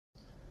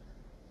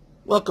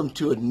Welcome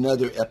to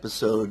another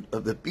episode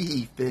of the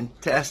Be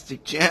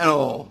Fantastic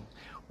channel,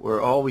 where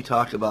all we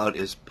talk about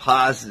is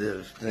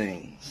positive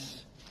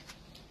things,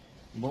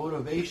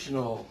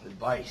 motivational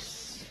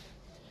advice,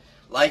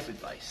 life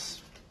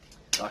advice.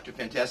 Dr.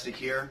 Fantastic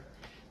here,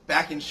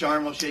 back in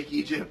Sharm el Sheikh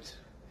Egypt,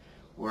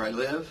 where I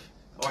live,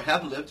 or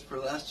have lived for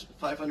the last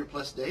 500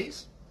 plus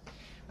days.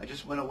 I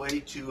just went away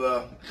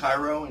to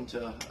Cairo and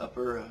to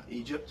Upper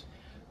Egypt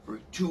for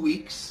 2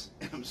 weeks,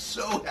 and I'm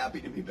so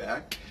happy to be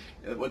back.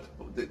 What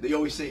they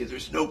always say is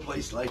there's no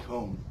place like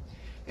home,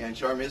 and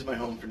Sharm is my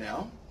home for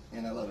now,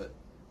 and I love it.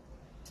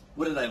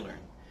 What did I learn?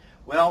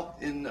 Well,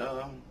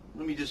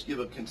 let me just give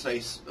a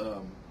concise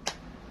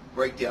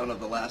breakdown of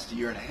the last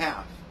year and a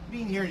half.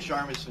 Being here in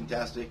Sharm is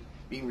fantastic.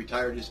 Being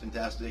retired is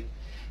fantastic.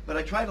 But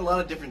I tried a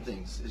lot of different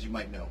things, as you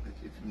might know,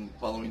 if you've been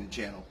following the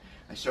channel.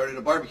 I started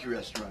a barbecue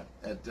restaurant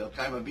at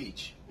Kaima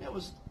Beach.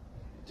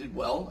 Did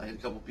well. I had a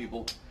couple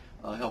people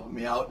helping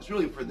me out. It's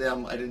really for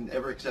them. I didn't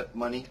ever accept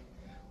money.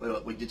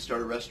 But we did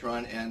start a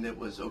restaurant, and it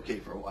was okay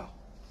for a while.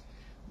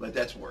 But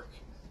that's work,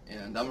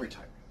 and I'm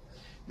retired.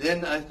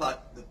 Then I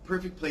thought the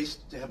perfect place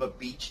to have a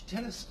beach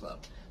tennis club.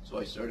 So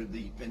I started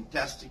the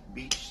Fantastic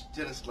Beach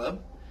Tennis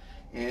Club,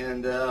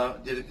 and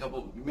did a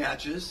couple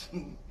matches.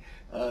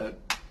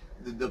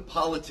 The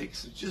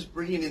politics of just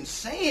bringing in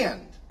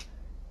sand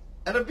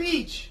at a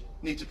beach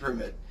needs a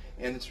permit,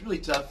 and it's really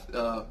tough.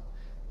 The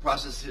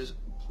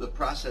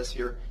process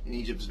here in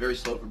Egypt is very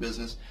slow for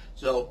business.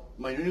 So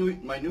my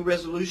new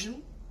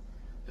resolution,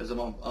 because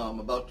I'm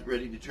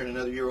ready to turn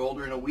another year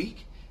older in a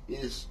week,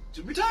 is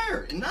to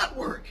retire and not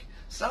work.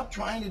 Stop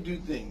trying to do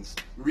things,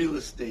 real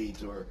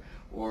estate or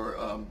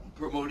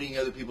promoting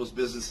other people's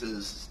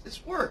businesses.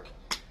 It's work.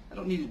 I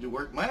don't need to do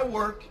work. My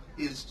work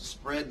is to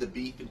spread the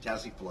Be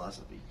Fantastic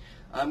philosophy.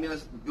 I'm going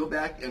to go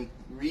back and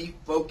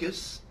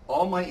refocus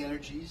all my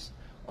energies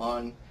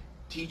on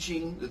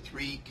teaching the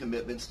 3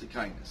 commitments to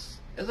kindness,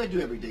 as I do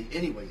every day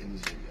anyway in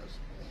these videos.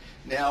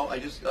 Now,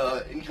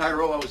 in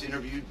Cairo, I was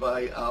interviewed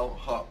by Al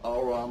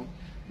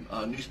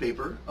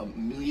newspaper, a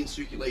million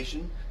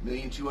circulation, 1.2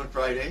 million on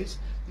Fridays,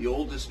 the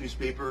oldest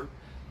newspaper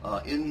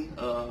in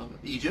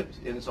Egypt,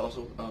 and it's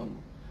also,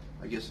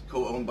 I guess,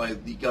 co-owned by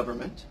the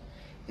government.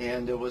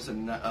 And there was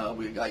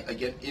I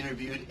get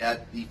interviewed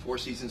at the Four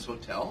Seasons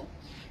Hotel,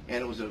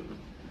 and it was a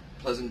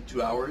pleasant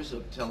 2 hours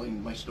of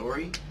telling my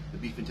story, the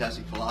Be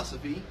Fantastic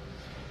philosophy,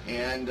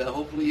 and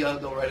hopefully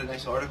they'll write a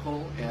nice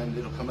article, and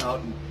it'll come out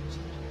and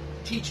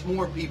teach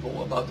more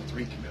people about the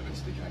 3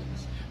 commitments to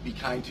kindness. Be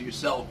kind to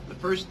yourself. The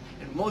first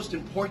and most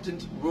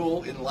important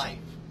rule in life: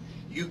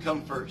 you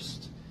come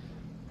first.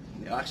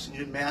 When the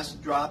oxygen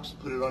mask drops,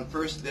 put it on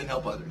first, then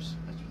help others.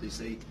 That's what they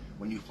say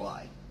when you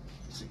fly.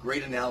 It's a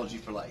great analogy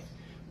for life.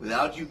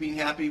 Without you being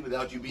happy,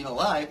 without you being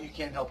alive, you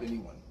can't help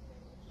anyone.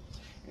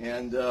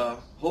 And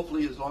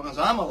hopefully, as long as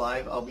I'm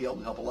alive, I'll be able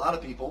to help a lot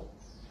of people.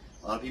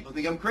 A lot of people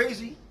think I'm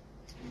crazy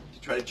to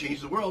try to change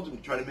the world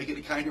and try to make it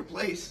a kinder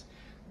place.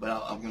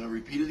 But I'm going to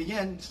repeat it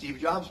again. Steve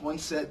Jobs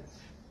once said,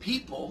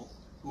 people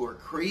who are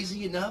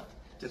crazy enough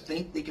to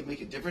think they can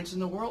make a difference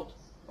in the world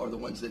are the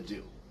ones that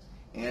do.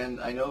 And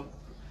I know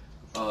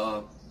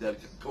that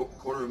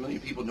 250,000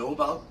 people know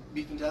about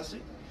Be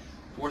Fantastic.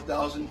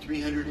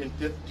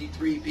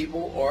 4,353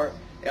 people are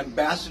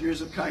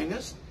ambassadors of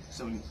kindness.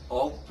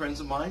 All friends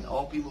of mine,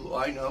 all people who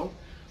I know,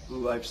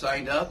 who I've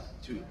signed up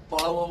to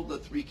follow the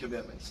 3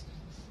 commitments.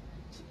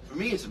 For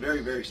me, it's a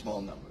very, very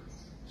small number.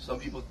 Some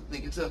people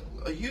think it's a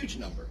huge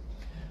number,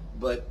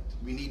 but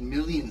we need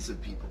millions of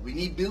people. We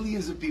need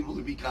billions of people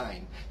to be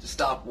kind, to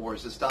stop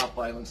wars, to stop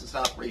violence, to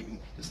stop raping,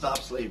 to stop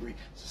slavery,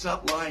 to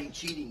stop lying,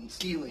 cheating,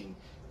 stealing,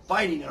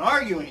 fighting, and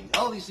arguing.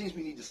 All these things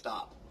we need to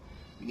stop.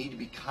 We need to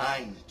be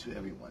kind to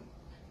everyone.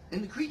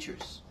 And the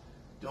creatures.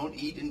 Don't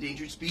eat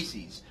endangered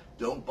species.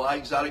 Don't buy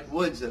exotic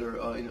woods that are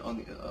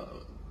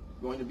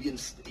going to be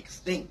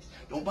extinct.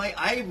 Don't buy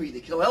ivory. They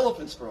kill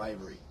elephants for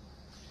ivory.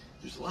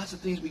 There's lots of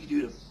things we can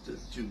do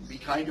to be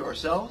kind to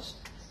ourselves,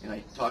 and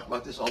I talk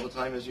about this all the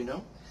time, as you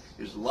know.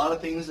 There's a lot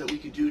of things that we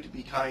could do to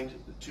be kind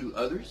to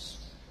others,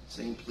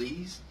 saying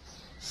please,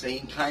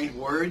 saying kind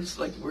words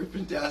like the word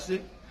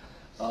fantastic,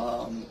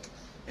 and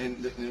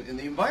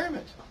the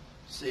environment,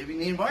 saving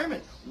the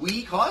environment.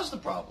 We cause the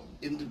problem.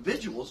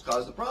 Individuals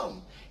cause the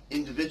problem.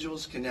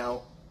 Individuals can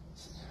now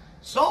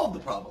solve the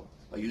problem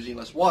by using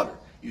less water,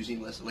 using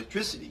less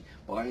electricity,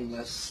 buying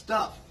less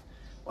stuff,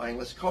 buying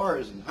less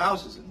cars and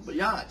houses and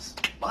yachts,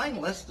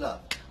 buying less stuff.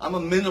 I'm a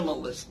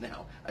minimalist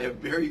now. I have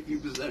very few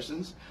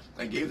possessions.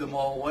 I gave them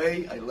all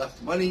away. I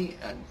left money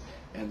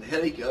and the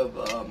headache of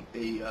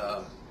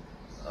a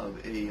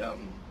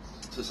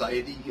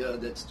society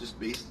that's just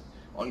based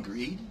on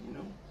greed,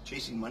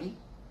 chasing money,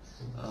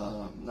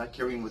 not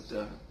caring what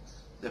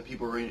that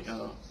people are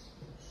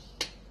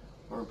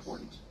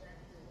important.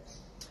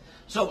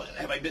 So,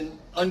 have I been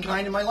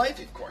unkind in my life?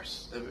 Of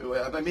course.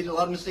 Have I made a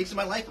lot of mistakes in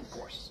my life? Of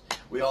course.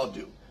 We all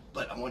do.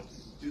 But I want to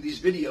do these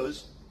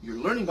videos. You're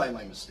learning by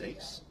my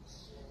mistakes.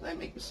 And I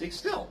make mistakes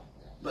still.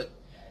 But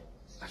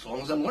as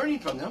long as I'm learning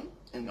from them,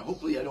 and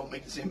hopefully I don't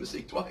make the same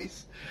mistake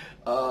twice,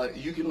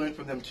 you can learn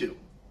from them too.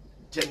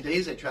 10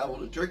 days I travel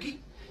to Turkey,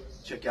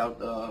 check out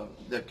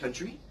that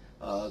country,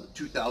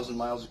 2,000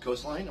 miles of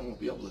coastline. I won't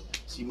be able to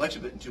see much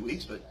of it in 2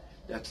 weeks, but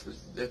that's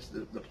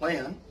the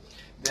plan.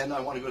 Then I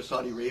want to go to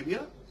Saudi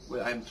Arabia,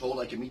 where I'm told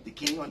I can meet the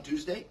king on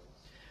Tuesday.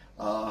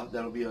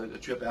 That'll be a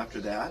trip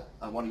after that.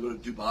 I want to go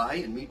to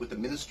Dubai and meet with the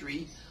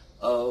Ministry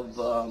of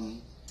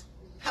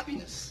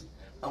Happiness.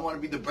 I want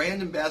to be the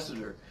brand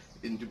ambassador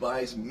in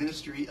Dubai's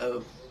Ministry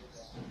of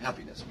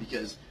Happiness,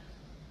 because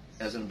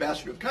as an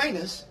ambassador of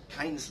kindness,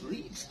 kindness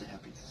leads to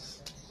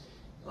happiness.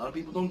 A lot of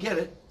people don't get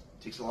it.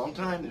 It takes a long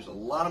time. There's a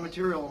lot of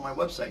material on my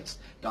websites,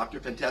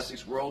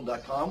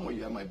 drfantasticsworld.com, where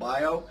you have my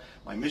bio,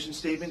 my mission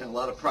statement, and a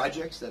lot of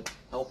projects that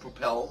help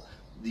propel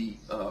the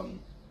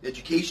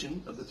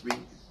education of the 3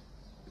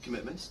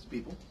 commitments to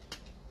people.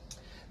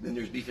 Then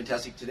there's Be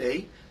Fantastic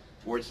Today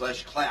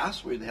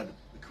 /class, where they have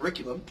the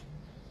curriculum.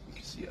 You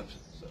can see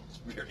so it's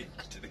very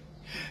hot today.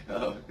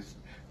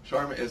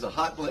 Sharm is a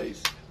hot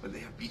place, but they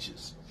have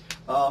beaches.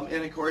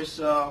 And of course,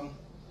 I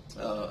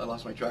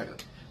lost my track of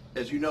it.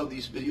 As you know,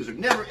 these videos are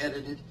never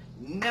edited,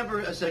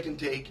 never a second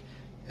take,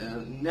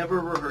 never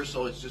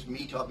rehearsal. It's just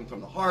me talking from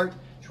the heart,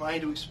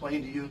 trying to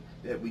explain to you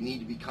that we need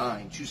to be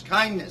kind. Choose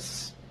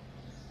kindness.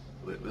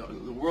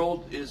 The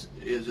world is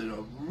in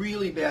a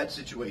really bad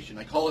situation.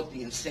 I call it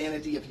the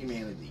insanity of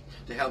humanity.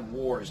 To have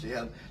wars, to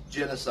have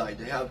genocide,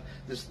 to have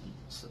this.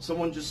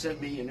 Someone just sent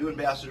me, a new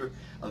ambassador,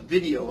 a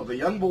video of a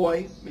young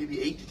boy,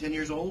 maybe 8 to 10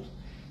 years old,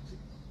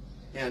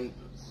 and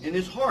in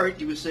his heart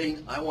he was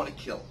saying, I want to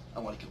kill. I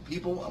want to kill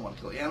people, I want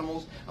to kill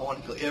animals, I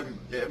want to kill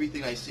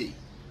everything I see.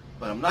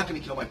 But I'm not going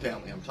to kill my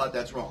family. I'm taught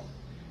that's wrong.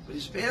 But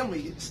his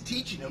family is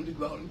teaching him to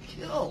go out and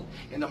kill.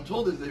 And I'm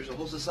told that there's a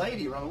whole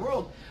society around the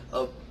world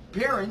of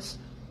parents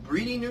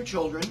breeding their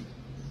children,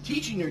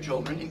 teaching their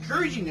children,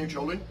 encouraging their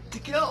children to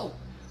kill.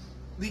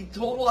 The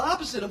total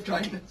opposite of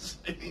kindness.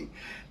 I mean,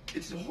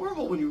 it's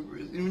horrible when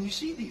you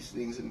see these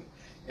things and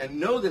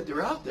know that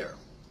they're out there.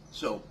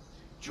 So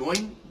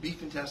join Be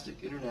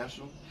Fantastic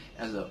International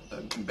as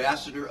an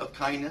ambassador of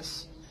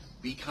kindness.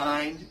 Be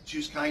kind,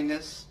 choose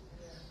kindness.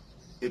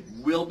 It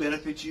will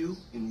benefit you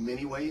in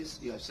many ways.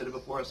 Yeah, I've said it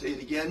before, I'll say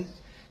it again.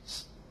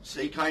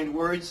 Say kind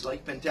words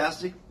like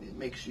fantastic. It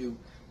makes you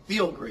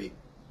feel great.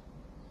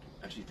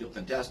 Actually feel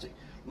fantastic.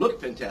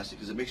 Look fantastic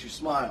because it makes you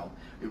smile.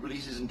 It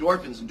releases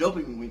endorphins and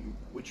dopamine,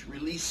 which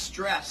release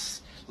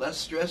stress. Less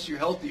stress, you're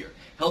healthier.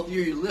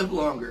 Healthier, you live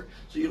longer.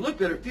 So you look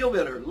better, feel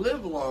better,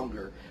 live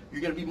longer.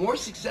 You're going to be more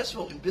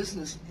successful in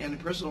business and in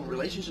personal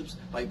relationships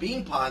by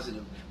being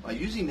positive, by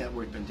using that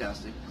word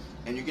fantastic.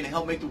 And you're going to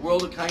help make the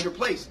world a kinder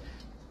place.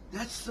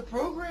 That's the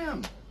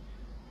program.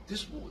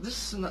 This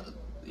is not,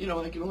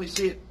 I can only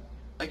say it,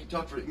 I can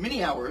talk for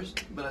many hours,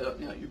 but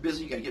you're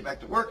busy, you got to get back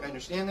to work, I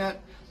understand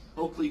that.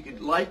 Hopefully you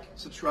could like,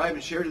 subscribe,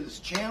 and share to this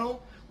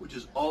channel, which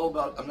is all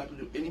about, I'm not going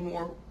to do any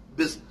more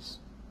business.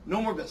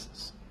 No more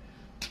business.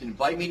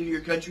 Invite me to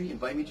your country,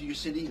 invite me to your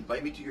city,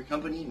 invite me to your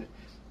company,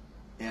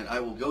 and I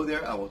will go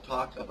there. I will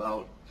talk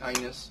about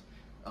kindness.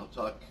 I'll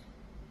talk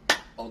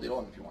all day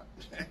long if you want.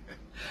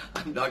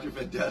 I'm Dr.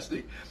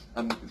 Fantastic.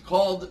 I'm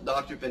called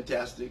Dr.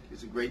 Fantastic.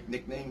 It's a great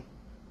nickname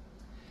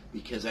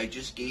because I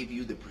just gave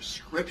you the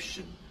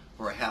prescription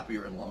for a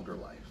happier and longer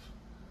life.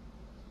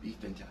 Be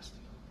fantastic.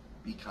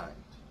 Be kind.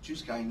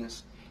 Choose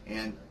kindness,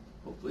 and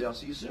hopefully I'll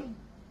see you soon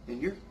in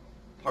your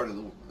part of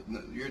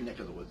your neck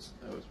of the woods.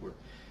 That was where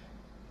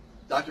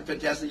Dr.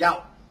 Fantastic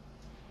out.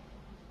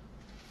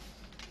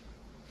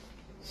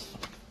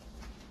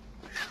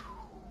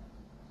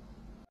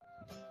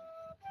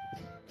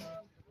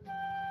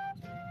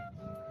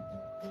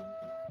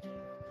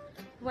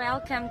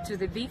 Welcome to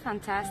the Be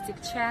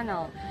Fantastic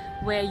channel,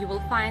 where you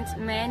will find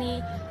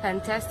many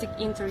fantastic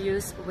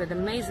interviews with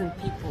amazing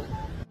people.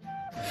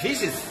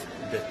 Visit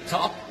the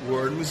top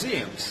world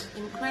museums,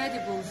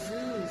 Incredible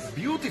zoos,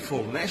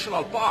 beautiful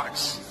national parks,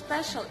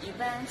 special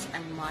events,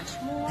 and much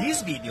more.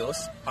 These videos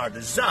are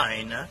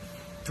designed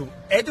to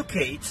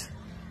educate,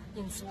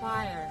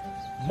 Inspire.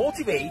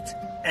 motivate,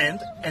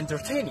 and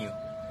entertain you.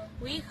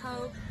 We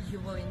hope you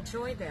will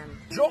enjoy them.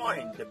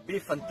 Join the Be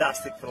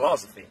Fantastic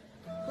philosophy.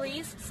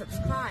 Please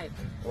subscribe.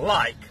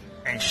 Like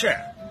and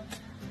share.